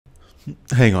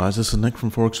Hey guys, this is Nick from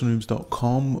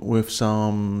forexnoobs.com with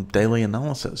some daily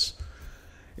analysis.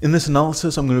 In this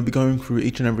analysis, I'm going to be going through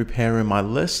each and every pair in my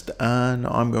list, and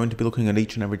I'm going to be looking at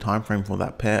each and every time frame for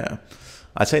that pair.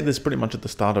 I say this pretty much at the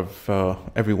start of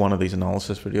every one of these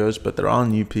analysis videos, but there are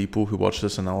new people who watch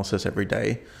this analysis every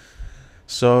day,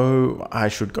 so I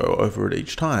should go over it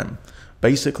each time.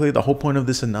 Basically, the whole point of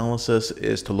this analysis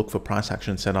is to look for price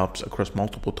action setups across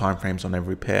multiple time frames on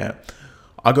every pair.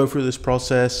 I go through this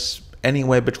process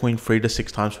anywhere between 3 to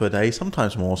 6 times per day,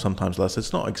 sometimes more, sometimes less.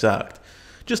 It's not exact,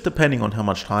 just depending on how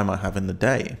much time I have in the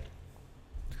day.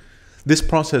 This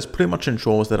process pretty much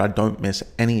ensures that I don't miss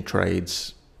any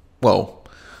trades. Well,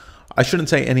 I shouldn't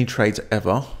say any trades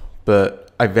ever, but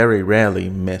I very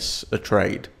rarely miss a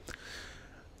trade.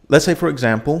 Let's say, for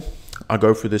example, I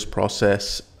go through this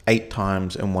process 8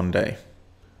 times in one day.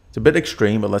 It's a bit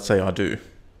extreme, but let's say I do.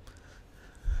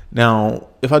 Now,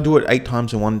 if I do it 8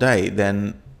 times in one day,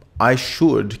 then I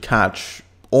should catch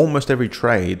almost every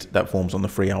trade that forms on the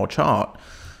 3-hour chart.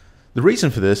 The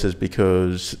reason for this is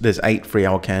because there's 8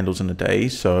 3-hour candles in a day,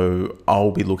 so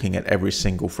I'll be looking at every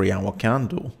single 3-hour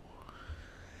candle.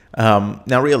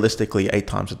 Now, realistically, 8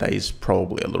 times a day is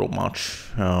probably a little much.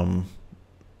 Most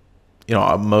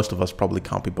of us probably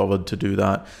can't be bothered to do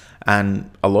that,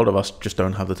 and a lot of us just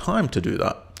don't have the time to do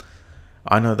that.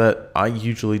 I know that I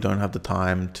usually don't have the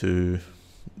time to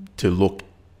look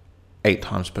 8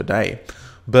 times per day,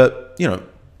 but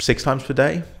 6 times per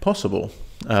day, possible.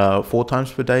 4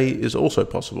 times per day is also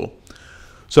possible.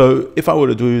 So if I were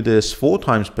to do this 4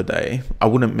 times per day, I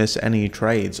wouldn't miss any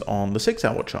trades on the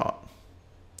 6-hour chart,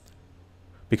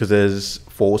 because there's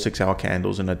 4 6-hour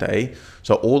candles in a day.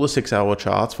 So all the 6-hour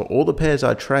charts for all the pairs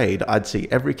I trade, I'd see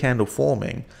every candle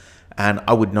forming, and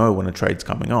I would know when a trade's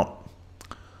coming up.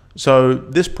 So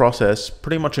this process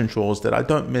pretty much ensures that I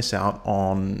don't miss out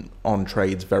on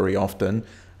trades very often,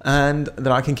 and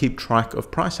that I can keep track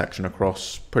of price action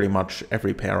across pretty much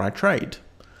every pair I trade.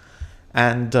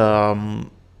 And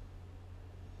I'm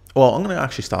going to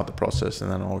actually start the process,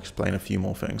 and then I'll explain a few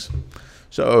more things.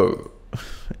 So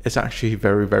it's actually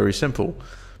very, very simple.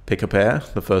 Pick a pair,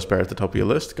 the first pair at the top of your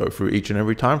list, go through each and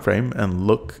every time frame and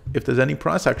look if there's any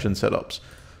price action setups.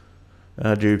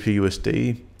 GBP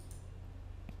USD.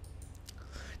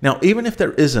 Now, even if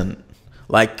there isn't,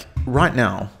 like right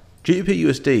now, GBP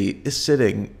USD is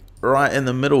sitting right in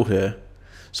the middle here.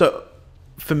 So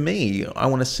for me, I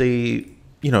want to see,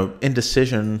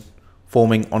 indecision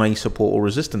forming on a support or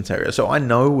resistance area. So I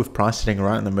know with price sitting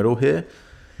right in the middle here,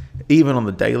 even on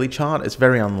the daily chart, it's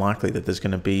very unlikely that there's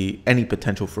going to be any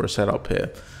potential for a setup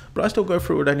here. But I still go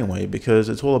through it anyway, because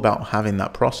it's all about having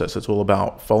that process. It's all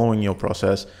about following your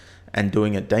process and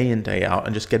doing it day in, day out,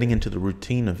 and just getting into the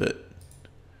routine of it.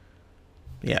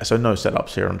 Yeah, so no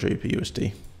setups here on GBP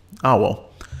USD. Oh well.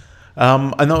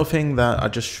 Another thing that I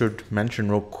just should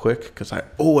mention real quick, because I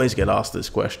always get asked this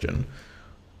question.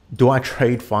 Do I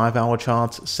trade 5-hour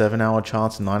charts, 7-hour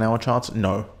charts, 9-hour charts?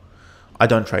 No, I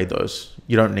don't trade those.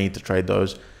 You don't need to trade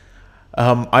those.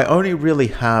 I only really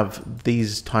have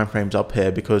these timeframes up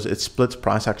here because it splits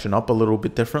price action up a little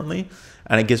bit differently,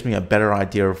 and it gives me a better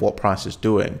idea of what price is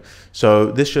doing.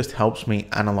 So this just helps me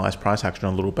analyze price action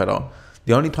a little better.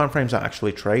 The only time frames I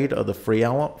actually trade are the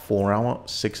 3-hour, 4-hour,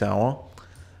 6-hour,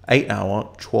 8-hour,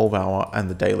 12-hour, and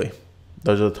the daily.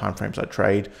 Those are the time frames I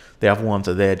trade. The other ones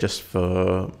are there just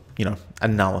for,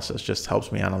 analysis, just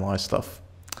helps me analyze stuff.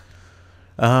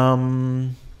 All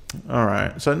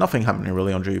right, so nothing happening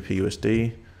really on GBP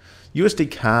USD.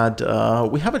 USD CAD,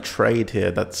 we have a trade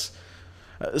here that's,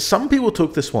 some people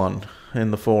took this one in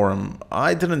the forum.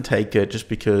 I didn't take it just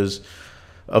because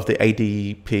of the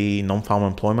ADP non-farm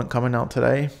employment coming out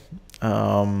today.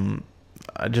 I'm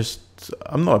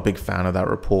not a big fan of that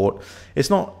report. It's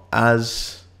not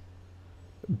as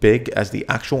big as the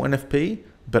actual NFP,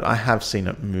 but I have seen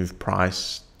it move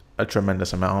price a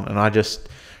tremendous amount, and I just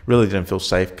really didn't feel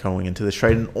safe going into this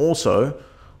trade. And also,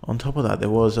 on top of that, there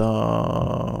was,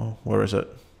 where is it?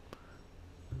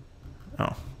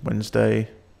 Oh, Wednesday.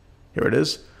 Here it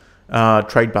is.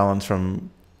 Trade balance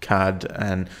from CAD,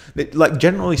 and like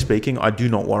generally speaking, I do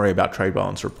not worry about trade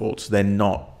balance reports. They're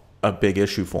not a big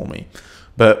issue for me.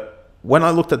 But when I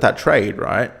looked at that trade,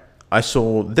 right, I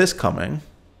saw this coming,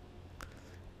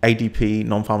 ADP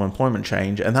non-farm employment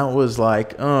change, and that was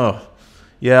like, oh,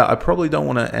 yeah, I probably don't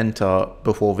want to enter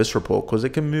before this report because it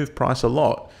can move price a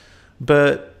lot.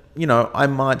 But I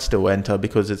might still enter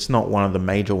because it's not one of the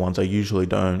major ones I usually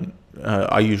don't.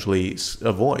 I usually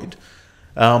avoid.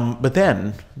 But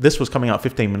then this was coming out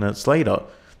 15 minutes later,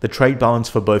 the trade balance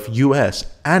for both US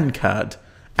and CAD,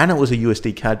 and it was a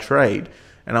USD CAD trade.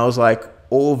 And I was like,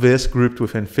 all this grouped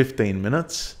within 15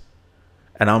 minutes.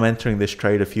 and I'm entering this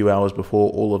trade a few hours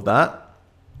before all of that.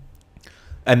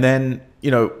 And then,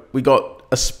 we got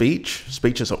a speech.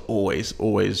 Speeches are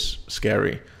always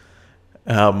scary.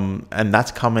 And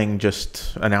that's coming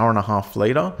just an hour and a half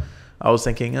later. I was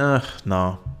thinking,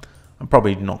 no, I'm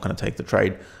probably not going to take the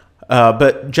trade.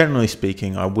 But generally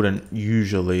speaking, I wouldn't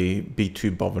usually be too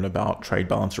bothered about trade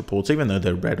balance reports, even though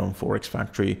they're read on Forex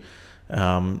Factory.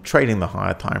 Trading the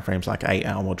higher time frames like 8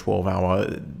 hour, 12 hour,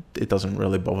 it doesn't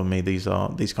really bother me. These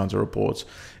kinds of reports.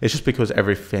 It's just because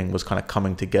everything was kind of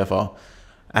coming together,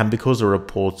 and because the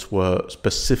reports were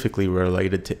specifically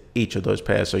related to each of those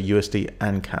pairs, so USD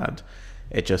and CAD,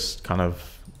 it just kind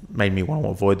of made me want to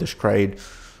avoid this trade.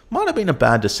 Might have been a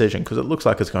bad decision because it looks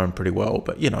like it's going pretty well,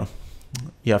 but you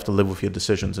have to live with your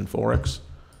decisions in Forex.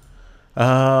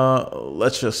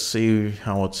 Let's just see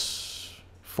how it's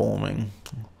forming.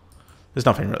 There's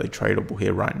nothing really tradable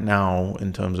here right now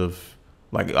in terms of,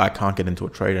 I can't get into a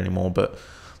trade anymore, but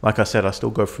like I said, I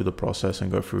still go through the process and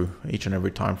go through each and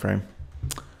every time frame.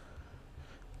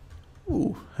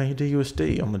 Ooh, AUD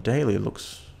USD on the daily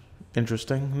looks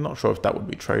interesting. I'm not sure if that would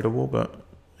be tradable, but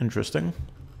interesting.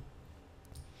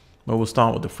 But we'll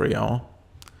start with the 3 hour.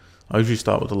 I usually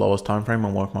start with the lowest time frame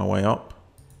and work my way up.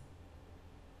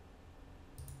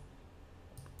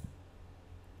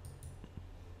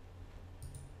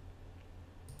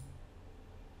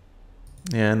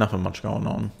 Yeah, nothing much going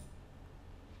on.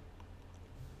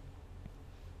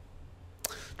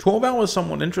 12 hours is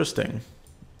somewhat interesting.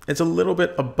 It's a little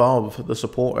bit above the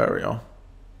support area,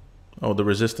 or the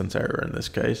resistance area in this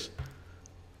case.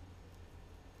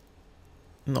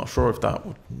 I'm not sure if that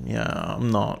would, yeah, I'm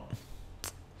not.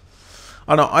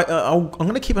 I don't know, I'm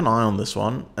going to keep an eye on this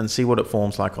one and see what it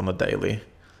forms like on the daily.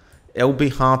 It'll be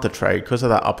hard to trade because of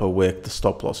that upper wick. The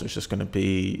stop loss is just going to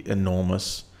be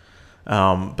enormous.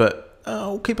 But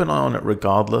I'll keep an eye on it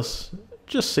regardless.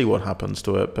 Just see what happens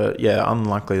to it. But yeah,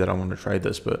 unlikely that I want to trade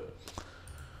this, but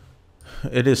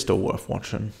it is still worth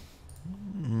watching.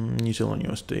 New Zealand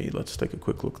USD, let's take a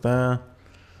quick look there.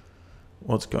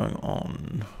 What's going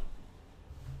on?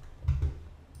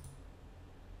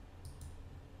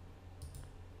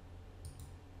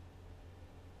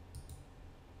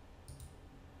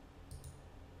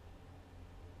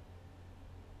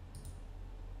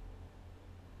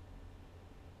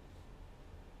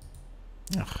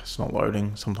 Ugh, it's not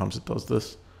loading. Sometimes it does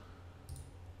this.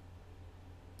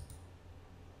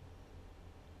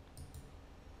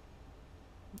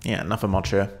 Yeah, nothing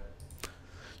much here.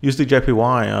 USD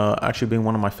JPY actually been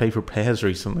one of my favorite pairs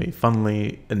recently,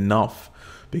 funnily enough,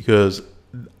 because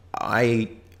I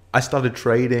started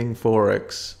trading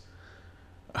Forex.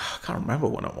 I can't remember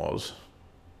when it was,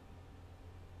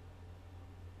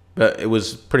 but it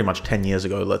was pretty much 10 years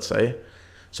ago, let's say.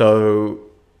 So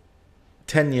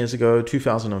 10 years ago,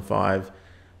 2005,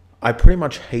 I pretty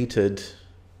much hated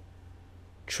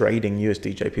trading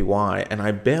USD JPY, and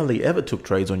I barely ever took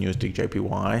trades on USD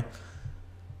JPY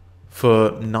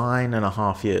for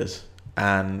 9.5 years.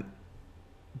 And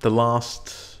the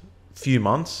last few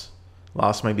months,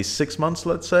 last maybe 6 months,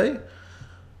 let's say,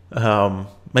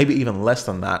 maybe even less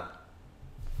than that,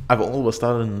 I've all of a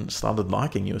sudden started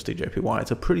liking USD JPY.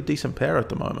 It's a pretty decent pair at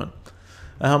the moment.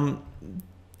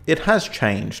 It has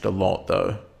changed a lot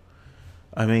though.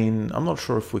 I mean, I'm not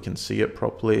sure if we can see it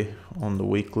properly on the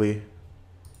weekly.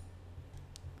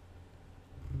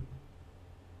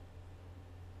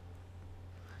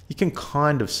 You can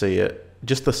kind of see it,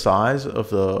 just the size of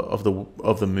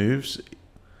the moves.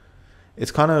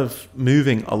 It's kind of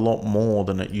moving a lot more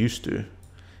than it used to.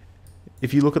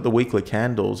 If you look at the weekly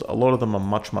candles, a lot of them are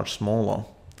much, much smaller,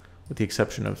 with the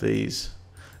exception of these.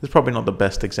 It's probably not the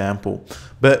best example,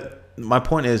 but my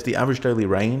point is the average daily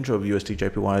range of USD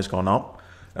JPY has gone up.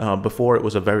 Before it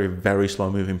was a very, very slow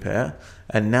moving pair,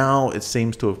 and now it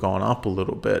seems to have gone up a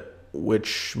little bit,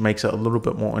 which makes it a little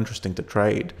bit more interesting to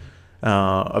trade.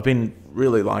 I've been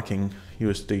really liking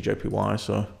USD JPY,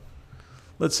 so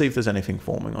let's see if there's anything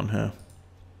forming on here.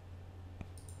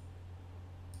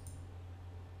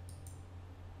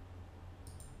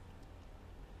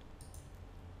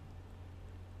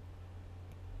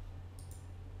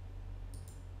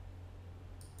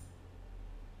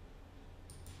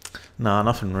 Nah,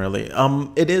 nothing really.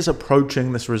 It is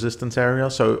approaching this resistance area,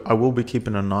 so I will be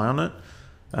keeping an eye on it.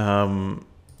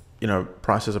 You know,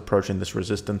 price is approaching this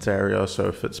resistance area, so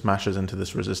if it smashes into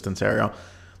this resistance area,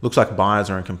 looks like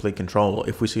buyers are in complete control.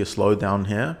 If we see a slowdown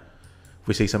here, if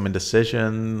we see some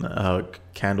indecision,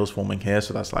 candles forming here,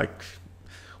 so that's like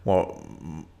what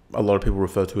a lot of people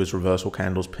refer to as reversal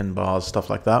candles, pin bars, stuff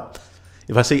like that.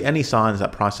 If I see any signs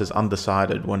that price is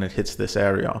undecided when it hits this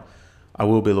area, I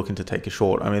will be looking to take a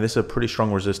short. I mean, this is a pretty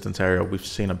strong resistance area. We've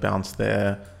seen a bounce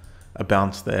there, a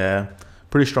bounce there.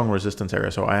 Pretty strong resistance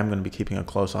area. So I am going to be keeping a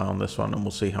close eye on this one, and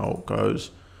we'll see how it goes.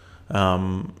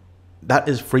 That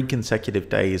is 3 consecutive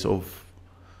days of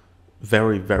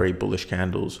very, very bullish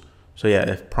candles. So yeah,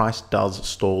 if price does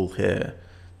stall here,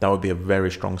 that would be a very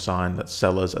strong sign that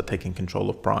sellers are taking control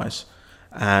of price.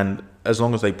 And as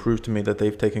long as they prove to me that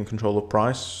they've taken control of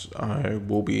price, I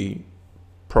will be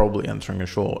probably entering a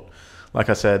short. Like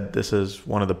I said, this is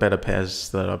one of the better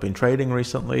pairs that I've been trading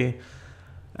recently,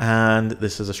 and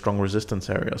this is a strong resistance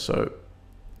area, so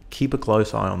keep a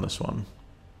close eye on this one.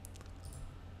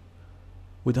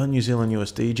 We've done New Zealand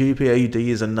USD. GBP AUD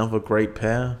is another great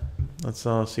pair. Let's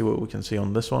see what we can see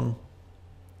on this one.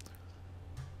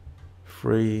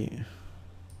 3,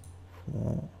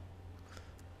 4.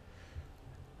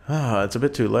 It's a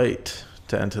bit too late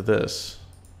to enter this.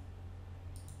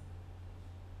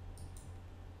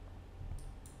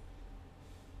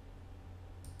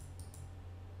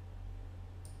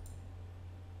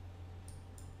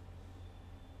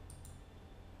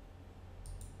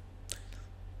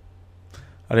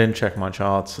 I didn't check my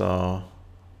charts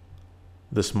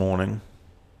this morning.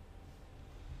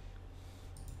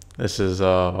 This has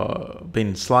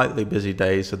been slightly busy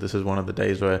day, so this is one of the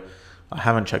days where I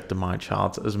haven't checked my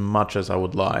charts as much as I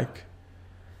would like.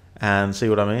 And see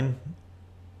what I mean?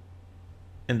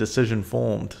 Indecision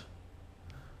formed.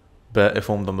 But it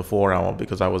formed on the 4 hour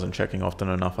because I wasn't checking often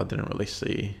enough. I didn't really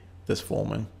see this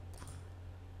forming.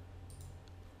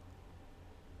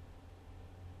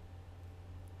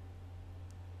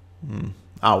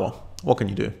 Well, what can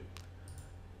you do?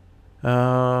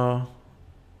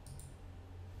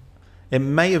 It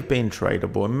may have been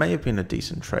tradable. It may have been a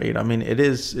decent trade. I mean,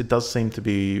 it does seem to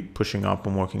be pushing up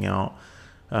and working out.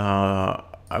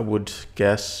 I would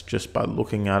guess just by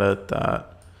looking at it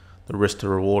that the risk to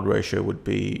reward ratio would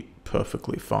be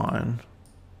perfectly fine.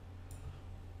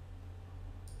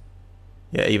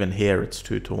 Yeah, even here it's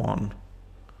 2 to 1.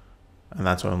 And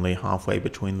that's only halfway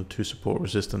between the 2 support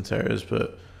resistance areas,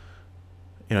 but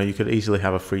you know, you could easily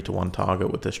have a 3 to 1 target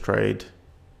with this trade.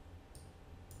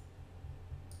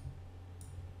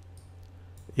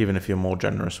 Even if you're more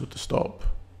generous with the stop.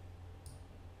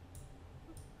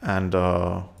 And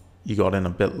you got in a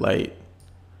bit late,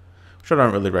 which I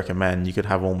don't really recommend. You could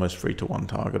have almost 3 to 1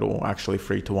 target, or actually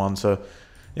 3 to 1. So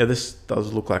yeah, this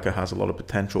does look like it has a lot of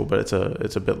potential, but it's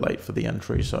a bit late for the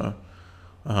entry. So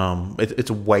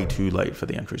it's way too late for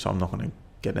the entry. So I'm not going to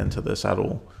get into this at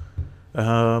all.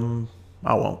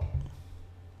 Oh well.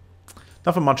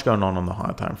 Nothing much going on the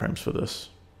higher time frames for this.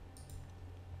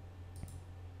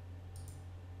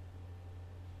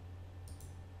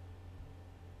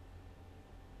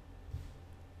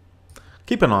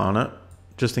 Keep an eye on it,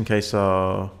 just in case, you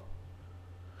know,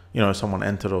 someone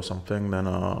entered or something, then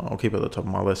I'll keep it at the top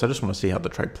of my list. I just want to see how the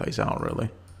trade plays out,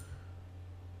 really.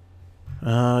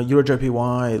 Euro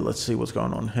JPY, let's see what's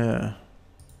going on here.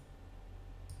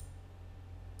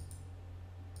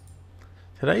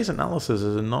 Today's analysis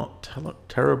is not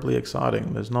terribly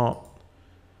exciting. There's not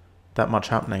that much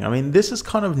happening. I mean, this is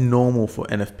kind of normal for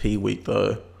NFP week,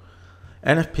 though.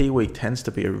 NFP week tends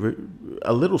to be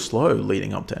a little slow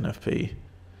leading up to NFP.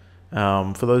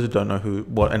 For those who don't know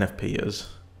what NFP is,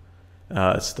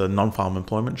 it's the non-farm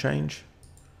employment change.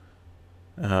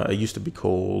 It used to be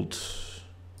called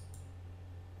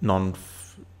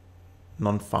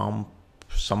non-farm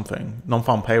something,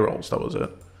 non-farm payrolls. That was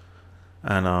it,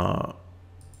 and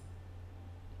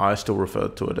I still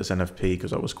referred to it as NFP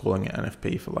because I was calling it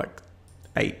NFP for like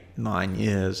 8-9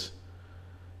 years.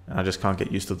 And I just can't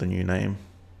get used to the new name.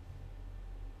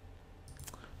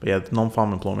 But yeah, the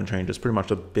non-farm employment change is pretty much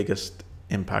the biggest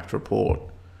impact report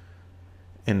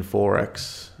in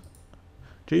Forex.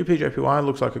 GBP JPY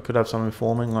looks like it could have something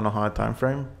forming on a higher time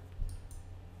frame.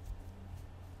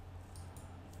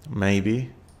 Maybe.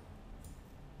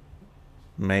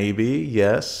 Maybe,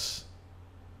 yes.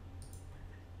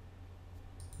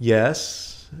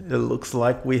 Yes, it looks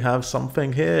like we have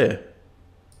something here.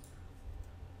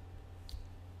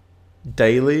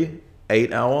 Daily,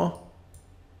 8 hour.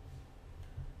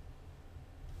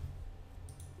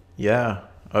 Yeah,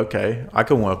 okay, I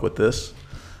can work with this.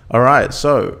 All right,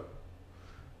 so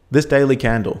this daily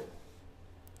candle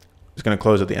is going to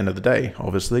close at the end of the day,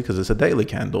 obviously, because it's a daily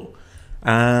candle.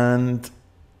 And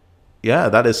yeah,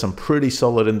 that is some pretty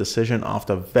solid indecision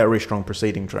after a very strong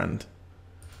preceding trend.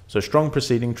 So strong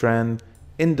preceding trend,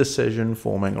 indecision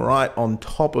forming right on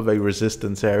top of a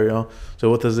resistance area. So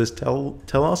what does this tell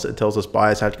us? It tells us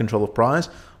buyers had control of price,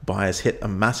 buyers hit a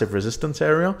massive resistance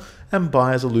area, and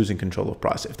buyers are losing control of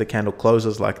price. If the candle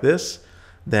closes like this,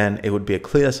 then it would be a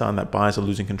clear sign that buyers are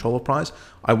losing control of price.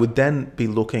 I would then be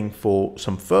looking for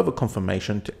some further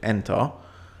confirmation to enter.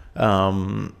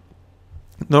 No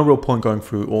real point going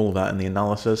through all of that in the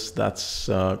analysis. That's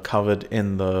covered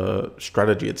in the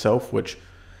strategy itself, which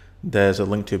there's a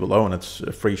link to below, and it's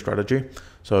a free strategy.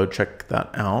 So check that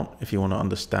out if you want to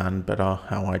understand better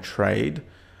how I trade.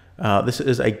 This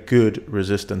is a good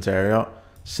resistance area.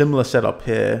 Similar setup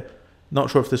here. Not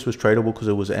sure if this was tradable because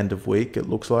it was end of week, it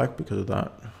looks like, because of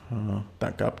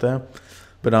that gap there.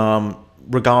 But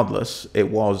regardless, it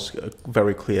was a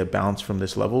very clear bounce from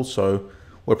this level. So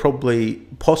we're possibly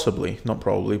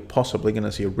going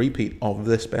to see a repeat of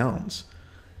this bounce.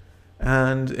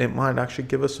 And it might actually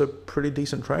give us a pretty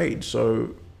decent trade.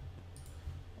 So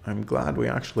I'm glad we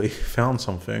actually found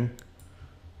something.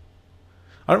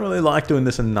 I don't really like doing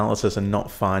this analysis and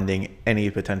not finding any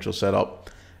potential setup.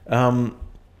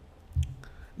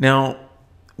 Now,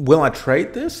 will I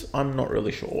trade this? I'm not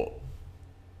really sure.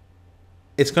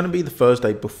 It's going to be the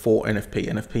Thursday before NFP.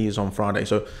 NFP is on Friday.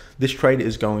 So this trade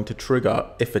is going to trigger,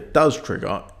 if it does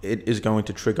trigger, it is going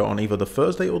to trigger on either the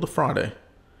Thursday or the Friday.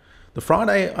 The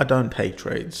Friday, I don't take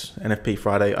trades. NFP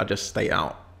Friday, I just stay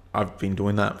out. I've been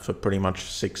doing that for pretty much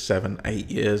 6, 7,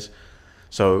 8 years.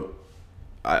 So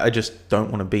I just don't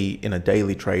want to be in a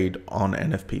daily trade on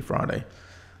NFP Friday.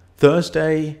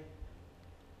 Thursday,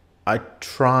 I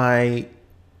try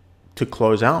to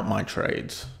close out my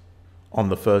trades on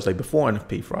the Thursday before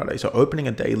NFP Friday. So opening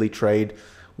a daily trade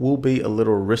will be a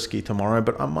little risky tomorrow,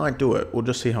 but I might do it. We'll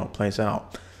just see how it plays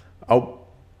out. I'll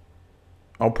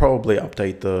probably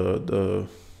update the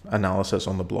analysis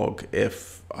on the blog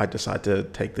if I decide to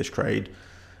take this trade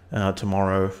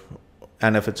tomorrow.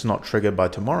 And if it's not triggered by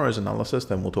tomorrow's analysis,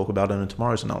 then we'll talk about it in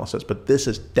tomorrow's analysis. But this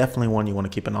is definitely one you want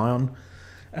to keep an eye on.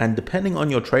 And depending on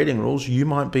your trading rules, you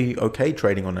might be okay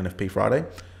trading on NFP Friday.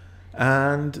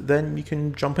 And then you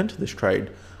can jump into this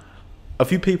trade. A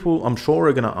few people, I'm sure,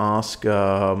 are going to ask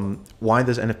why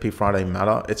does NFP Friday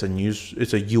matter? It's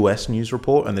a US news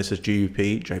report, and this is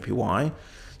GBP, JPY.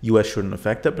 US shouldn't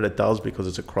affect it, but it does because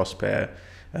it's a cross pair.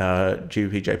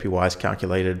 GBP JPY is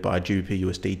calculated by GBP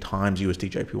USD times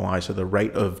USD JPY. So the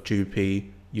rate of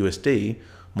GBP USD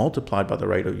multiplied by the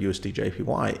rate of USD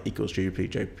JPY equals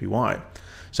GBP JPY.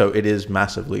 So it is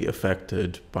massively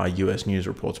affected by US news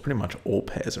reports. Pretty much all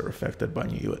pairs are affected by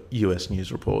US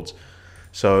news reports.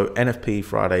 So NFP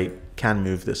Friday can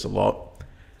move this a lot.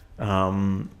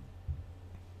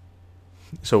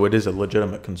 So it is a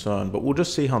legitimate concern, but we'll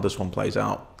just see how this one plays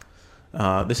out.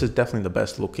 This is definitely the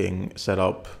best looking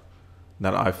setup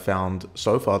that I've found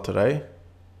so far today.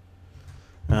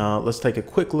 Let's take a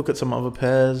quick look at some other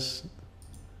pairs.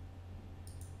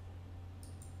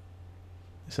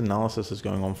 This analysis is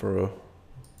going on for a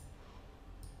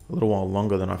little while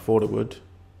longer than I thought it would.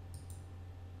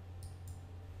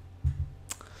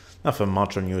 Nothing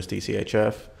much on USD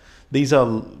CHF. These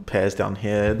are pairs down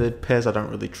here. The pairs I don't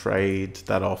really trade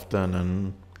that often,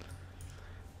 and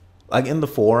like in the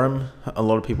forum, a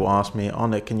lot of people ask me, "Oh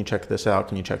Nick, can you check this out?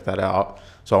 Can you check that out?"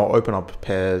 So I'll open up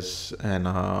pairs and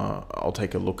I'll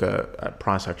take a look at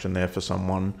price action there for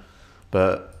someone.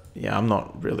 But yeah, I'm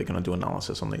not really going to do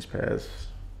analysis on these pairs.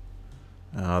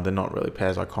 They're not really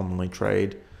pairs I commonly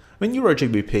trade. I mean, Euro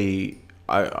GBP,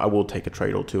 I will take a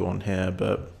trade or two on here,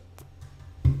 but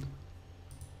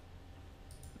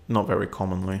not very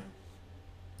commonly.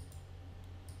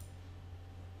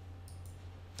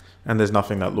 And there's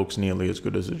nothing that looks nearly as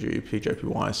good as the GBP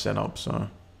JPY setup, so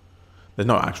there's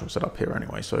no actual setup here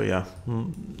anyway. So yeah,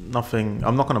 nothing.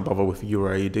 I'm not going to bother with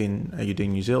Euro AUD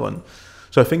New Zealand.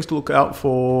 So things to look out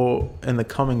for in the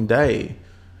coming day.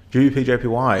 GBP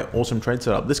JPY, awesome trade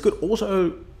setup. This could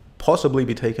also possibly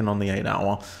be taken on the 8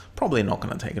 hour. Probably not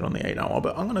going to take it on the 8 hour,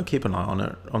 but I'm going to keep an eye on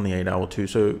it on the 8 hour too.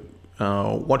 So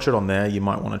watch it on there. You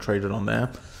might want to trade it on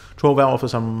there. 12 hour for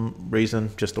some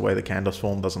reason, just the way the candles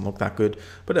form doesn't look that good,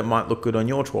 but it might look good on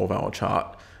your 12 hour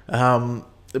chart.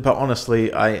 But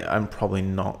honestly, I'm probably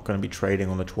not going to be trading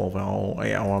on the 12 hour or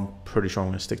 8 hour. I'm pretty sure I'm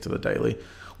going to stick to the daily.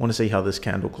 I want to see how this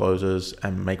candle closes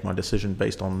and make my decision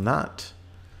based on that.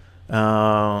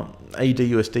 AUD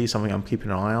USD is something I'm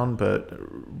keeping an eye on, but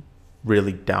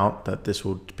really doubt that this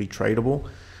would be tradable.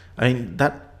 I mean,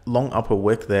 that long upper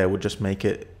wick there would just make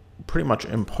it pretty much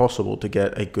impossible to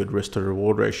get a good risk to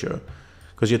reward ratio,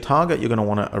 because your target you're going to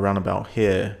want it around about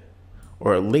here,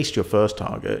 or at least your first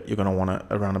target you're going to want it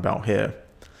around about here,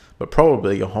 but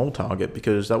probably your whole target,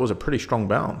 because that was a pretty strong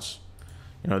bounce.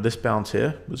 You know, this bounce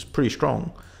here was pretty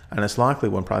strong, and it's likely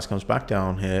when price comes back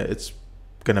down here, it's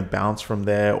going to bounce from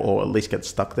there, or at least get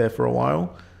stuck there for a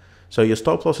while. So your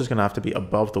stop loss is going to have to be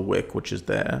above the wick, which is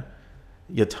there.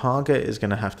 Your target is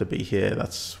going to have to be here.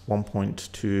 That's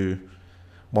 1.2,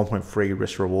 1.3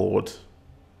 risk reward.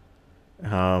 I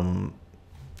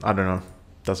don't know.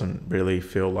 Doesn't really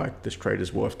feel like this trade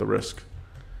is worth the risk.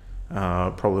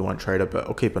 Probably won't trade it, but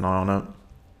I'll keep an eye on it.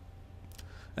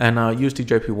 And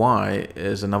USD/JPY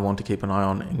is another one to keep an eye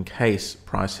on in case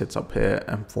price hits up here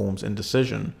and forms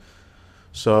indecision.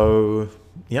 So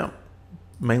yeah,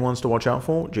 main ones to watch out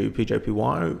for: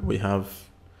 GBP/JPY. We have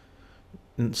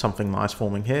something nice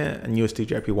forming here, and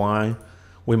USD/JPY.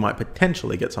 We might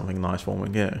potentially get something nice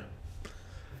forming here.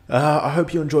 I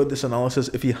hope you enjoyed this analysis.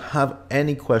 If you have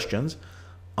any questions,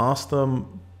 ask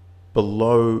them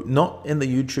below, not in the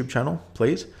YouTube channel,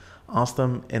 please. Ask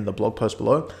them in the blog post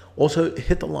below. Also,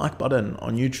 hit the like button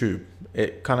on YouTube.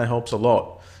 It kind of helps a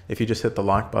lot. If you just hit the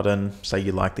like button, say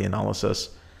you like the analysis.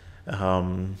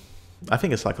 I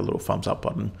think it's like a little thumbs up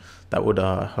button. That would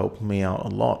help me out a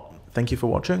lot. Thank you for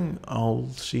watching. I'll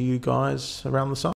see you guys around the sun.